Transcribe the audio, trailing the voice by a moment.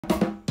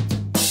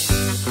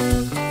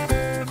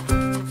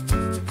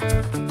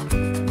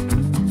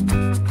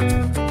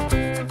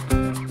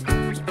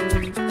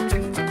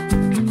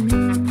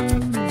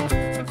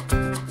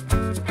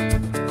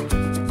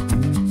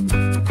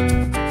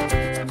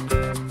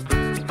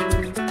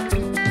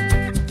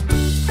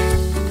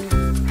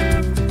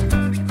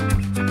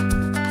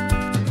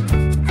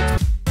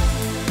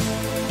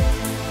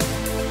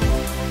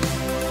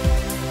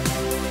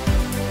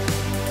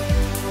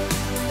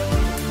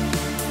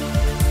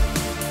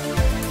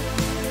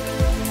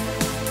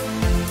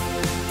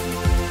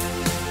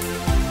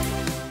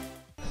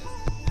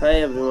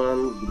Hi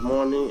everyone, good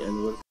morning and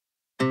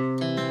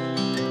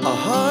welcome. Our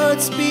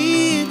hearts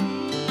beat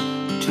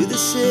to the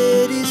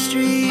city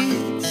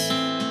streets.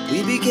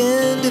 We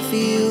began to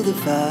feel the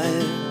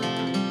fire.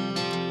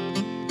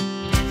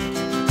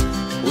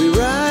 We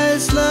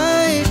rise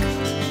like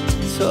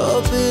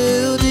tall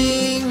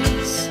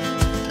buildings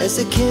as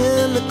the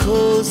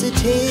chemicals they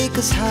take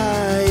us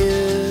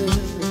higher.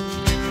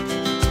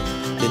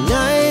 The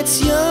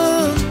night's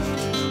young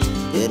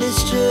and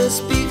it's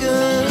just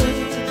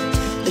begun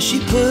as she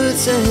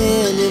puts her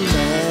hand in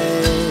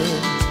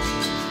mine.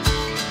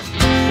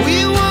 We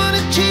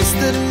wanna chase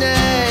the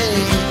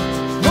night,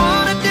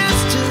 wanna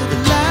dance to the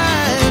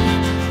light,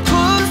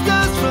 pull the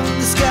stars from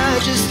the sky,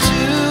 just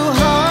two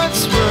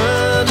hearts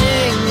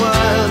running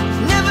wild.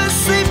 Never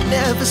sleep,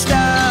 never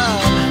stop,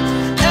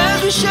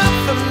 as we shout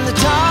from the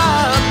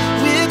top.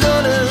 We're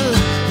gonna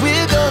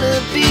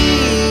be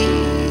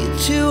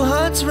two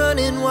hearts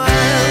running wild.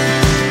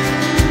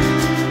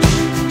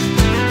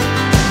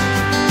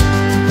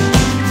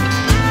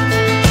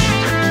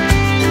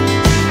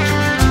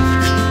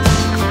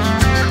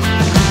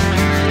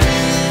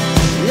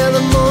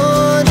 The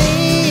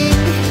morning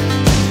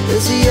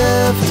is the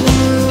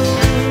afternoon.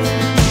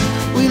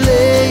 We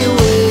lay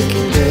awake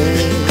in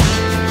bed.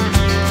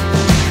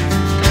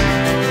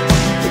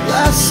 The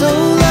glass so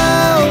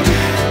loud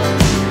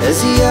as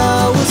the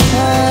hours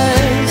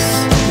pass.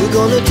 We're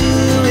gonna do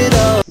it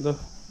all.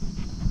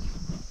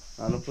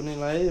 हानु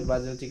पुनीलाई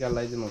बाजे टिका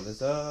लगाइदिनु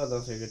हुँदैछ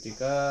दसैँको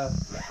टिका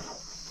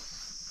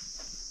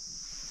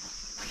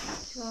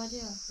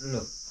ल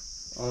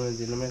आउने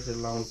दिनमा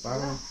यसरी लाउनु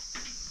पाऊँ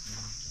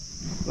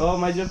ल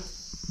माइजू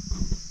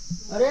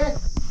अरे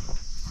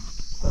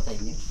कतै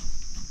नि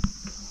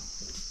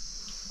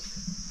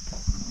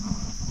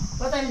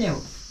हो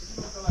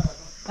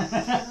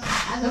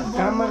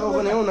काममा गएको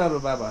नि उनीहरू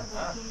बाबा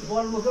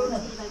बोल्नु क्यौ न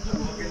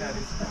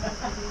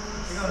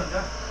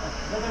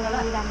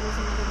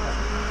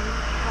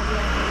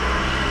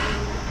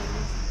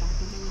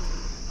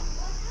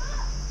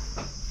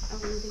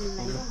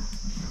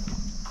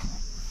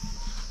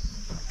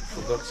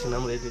दक्षिणा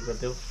पनि रेडी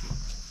गरिदेऊ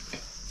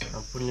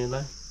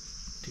पुण्यलाई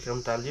टिका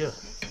पनि टाल्यो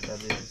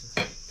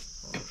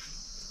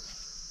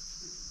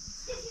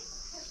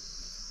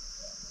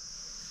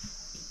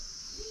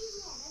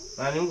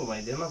पानी पनि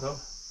घुमाइदिएन त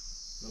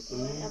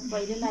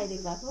पहिले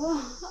लगाइदिएको भएको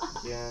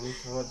ज्ञानी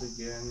छ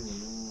ज्ञानी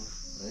हुनु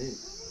है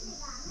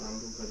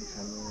राम्रो गरी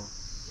खानु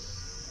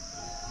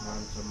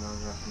मान सम्मान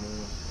राख्नु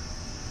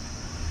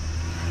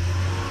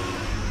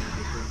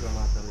दुर्गा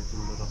माताले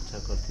तिम्रो रक्षा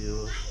गरिदियो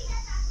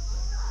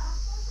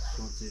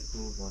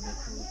सोचेको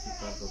भनेको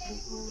चिता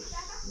गएको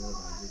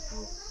भागेको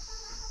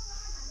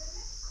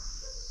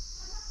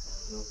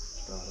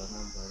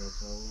धारणा भएर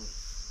जाओस्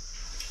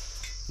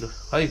ल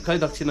खै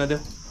दक्षिणा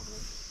देऊ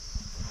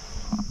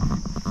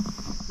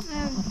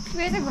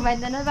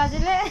घुमाइदिनु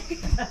बाजेले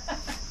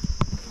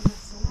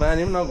पानी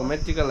पनि नघुमाइ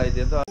टिका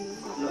लगाइदियो त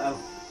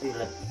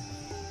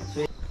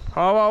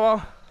अब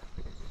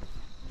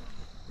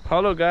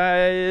हेलो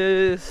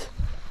गाइस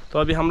तो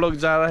अभी हम लोग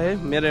जा रहे हैं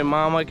मेरे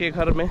मामा के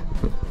घर में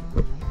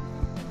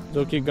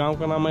जो कि गांव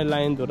का नाम है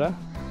लाइन धुरा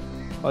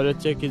और ये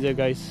चेक कीजिए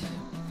गाइस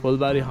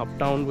फुलबारी हाफ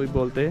टाउन भी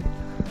बोलते हैं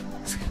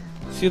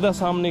सीधा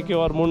सामने की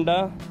ओर मुंडा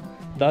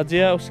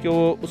दाजिया उसके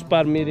वो उस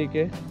पार मेरी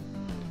के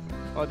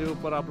और ये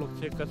ऊपर आप लोग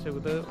चेक कर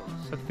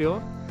सकते हो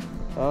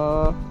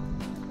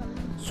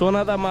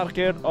सोनादा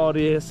मार्केट और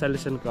ये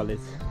सैल्यूशन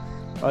कॉलेज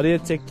और ये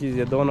चेक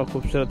कीजिए दोनों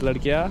खूबसूरत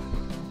लड़कियां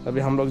अभी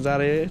हम लोग जा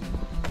रहे हैं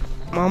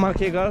मामा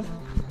के घर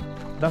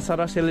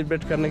दशहरा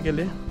सेलिब्रेट करने के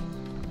लिए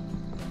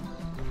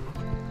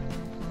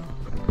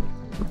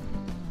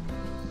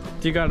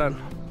टी गार्डन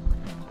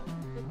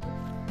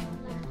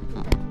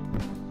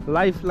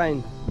लाइफ लाइन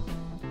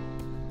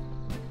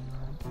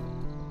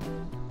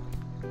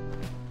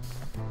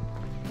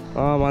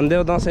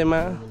भन्देऊ दसैँमा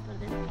यो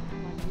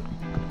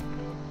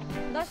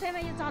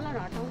चलन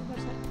हटाउनु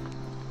पर्छ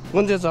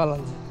कुन चाहिँ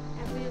चलन अब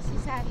यो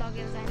सिसा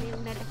लगेर जाने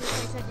उनीहरूले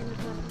पैसा दिनु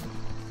पर्छ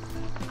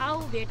आऊ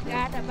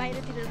भेटघाट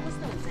बाहिरतिर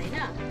कस्तो हुन्छ हैन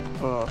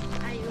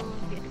आयो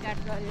भेटघाट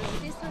गर्यो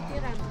त्यस्तो त्यो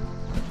राम्रो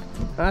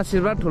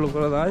आशीर्वाद ठुलो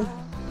कुरा त है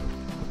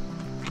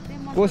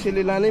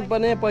कोसेली लानै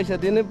पर्ने पैसा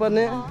दिनै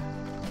पर्ने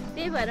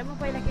त्यही भएर म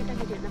पहिला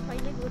केटाकेटीहरुलाई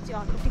पहिल्यै गोची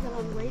टिका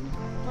लाउनु गएँ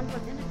मन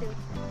पर्दैन त्यो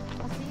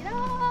बसिरा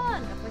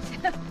अन्त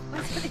पैसा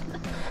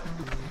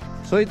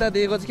सोइता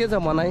दिएको चाहिँ के छ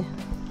मनाइ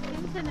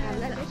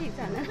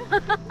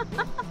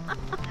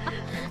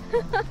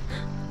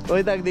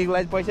सोइता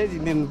दिएकोलाई पैसै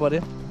दिनु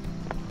पर्यो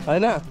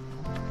होइन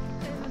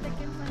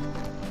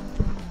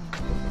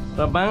र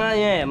बाङा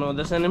यहाँ हेर्नु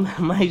हुँदैछ नि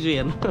माइजू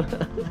हेर्नु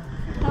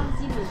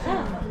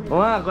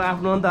उहाँको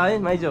आफ्नो अन्त है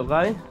माइजूहरूको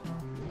है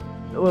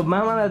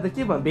मामालाई त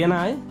के भन्छ भेना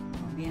है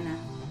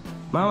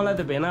मामालाई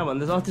त भेना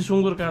भन्दैछ अस्ति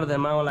सुँगुर काट्दा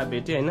मामालाई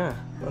भेटेँ होइन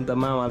अन्त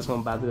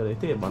मामाहरूसँग बात गरेको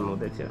थिएँ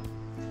भन्नुहुँदै थियो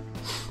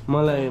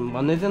मलाई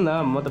भन्दै थियो नि त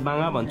म त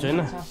बाङा भन्छु होइन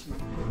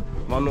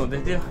भन्नुहुँदै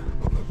थियो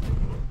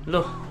ल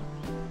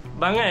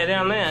बाङा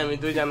हेरिहाल्नै हामी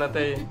दुईजना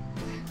चाहिँ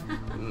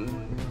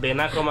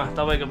भेनाकोमा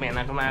तपाईँको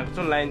भेनाकोमा आएको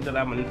छु लाइन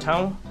चला भन्ने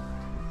ठाउँ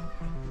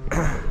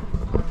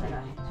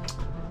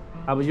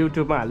अब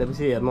युट्युबमा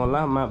हालेपछि हेर्नु होला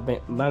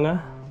बाङ्गा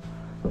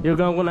यो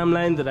गाउँको नाम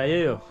लाइनधुरा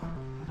यही हो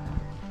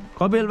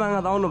कपिल बाङ्गा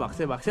त आउनु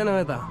भएको छैन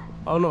यता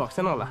आउनु भएको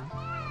छैन होला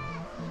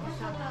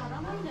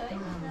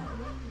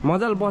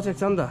मजाले बसेको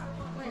छ नि त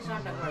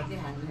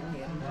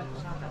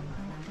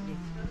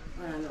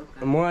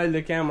म अहिले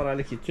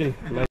क्यामेराले खिच्छु नि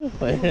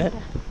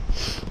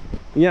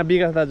यहाँ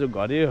विकास दाजु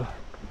घर हो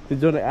त्यो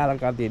जो आला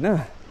काट्दी होइन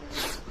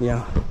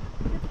यहाँ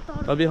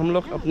अभी हम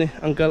लोग अपने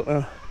अंकल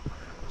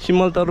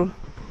सिमल तरुल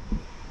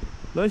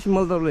ल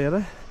सिमल तरुल हेर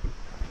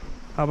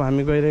अब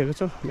हामी गइरहेको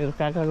छौँ मेरो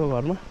काकाको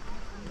घरमा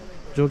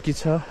जो कि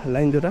छ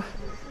लाइनधुरा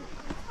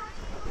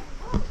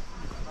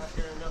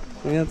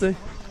यहाँ चाहिँ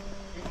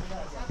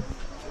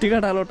टिका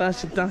डालो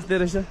टाँस्दै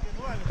रहेछ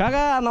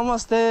काका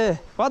नमस्ते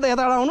कता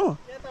यताबाट आउनु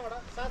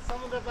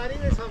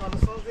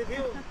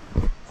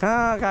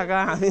कहाँ काका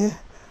हामी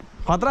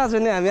खतरा छु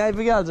नि हामी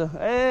आइपुगिहाल्छौँ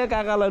ए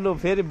काकालाई लु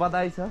फेरि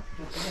बधाई छ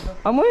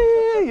अमै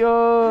यो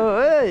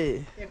ए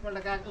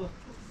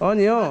हो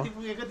नि हो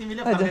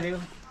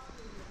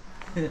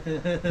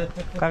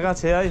काका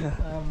छ है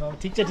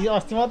ठिक छ ठिक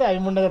अस्ति मात्रै हामी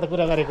मुन्डा जाँदा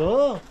कुरा गरेको हो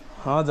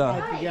हजुर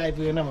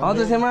आइपुगेन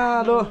हजुर सेमा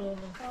लु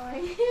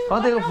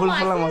कतिको फुल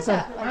फुलामा छ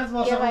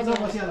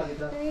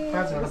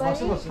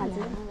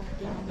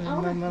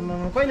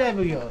कहिले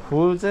आइपुग्यो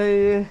फुल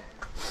चाहिँ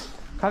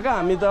काका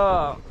हामी त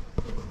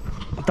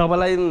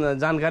तपाईँलाई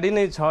जानकारी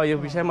नै छ यो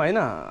विषयमा होइन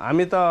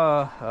हामी त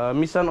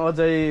मिसन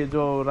अजय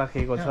जो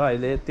राखेको छ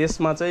अहिले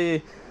त्यसमा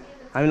चाहिँ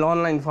हामीले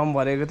अनलाइन फर्म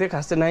भरेको थियो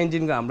खास चाहिँ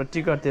 19 को हाम्रो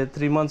टिकट थियो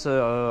 3 मन्थ्स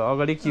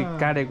अगाडि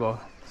काटेको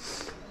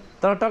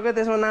तर टक्कै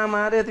त्यसमा नाम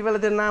आएर यति बेला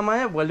त्यो नाम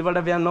आयो भोलिपल्ट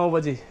बिहान 9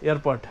 बजी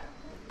एयरपोर्ट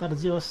तर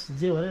जे होस्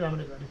जे भरे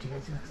राम्रो गरे ठिकै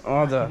छ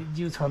हजुर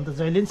जिउ छ नि त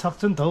जहिले नि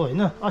सक्छु नि त हो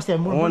होइन अस्ति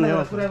हामी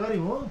मुन्डा कुरा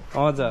गर्यौँ हो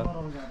हजुर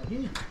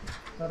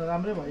तर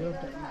राम्रै भयो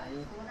टाइममा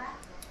आयो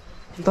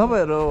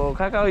तपाईँहरू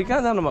काका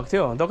कहाँ जानुभएको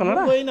थियो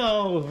दोकानबाट होइन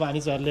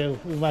भानिजहरूले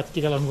माथि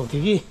टिका लाउनु गएको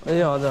थियो कि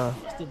ए हजुर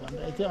अस्ति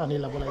भनिरहेको थियो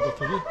अनिललाई बोलाएको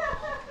थियो कि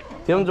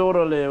त्यो पनि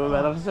ज्वरोले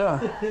भएर छ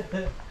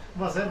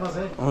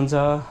हुन्छ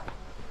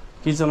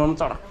किचनमा पनि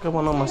चडक्क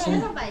बनाउनुहोस्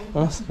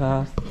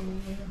नमस्कार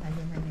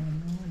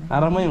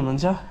आरामै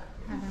हुनुहुन्छ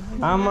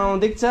आमा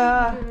देख्छ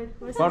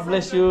गड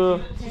ब्लेस यु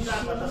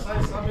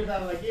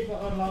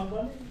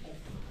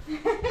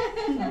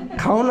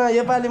खाउन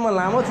योपालि म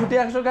लामो छुट्टी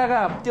आएको छु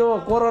काका त्यो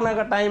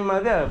कोरोनाको टाइममा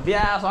क्या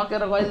बिहा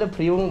सकेर कहिले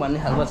फ्री हुँ भन्ने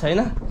खालको छैन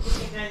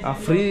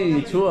फ्री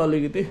छु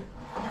अलिकति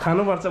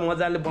खानुपर्छ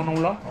मजाले बनाउँ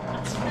ल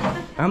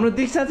हाम्रो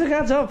दीक्षा चाहिँ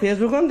कहाँ छ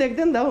फेसबुकमा पनि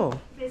देख्थ्यो नि त हो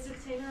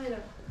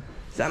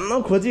सानो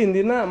खोजी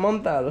हिँड्दिनँ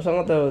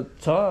ममताहरूसँग त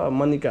छ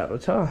मनिकाहरू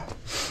छ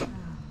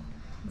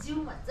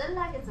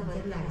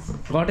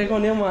घटेको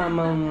नि म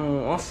आमा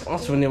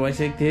अस हुने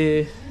भइसकेको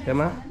थिएँ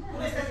हेमा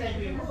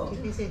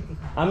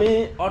हामी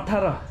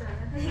 18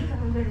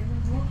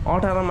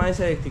 मा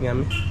आइसकेको थियौँ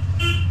हामी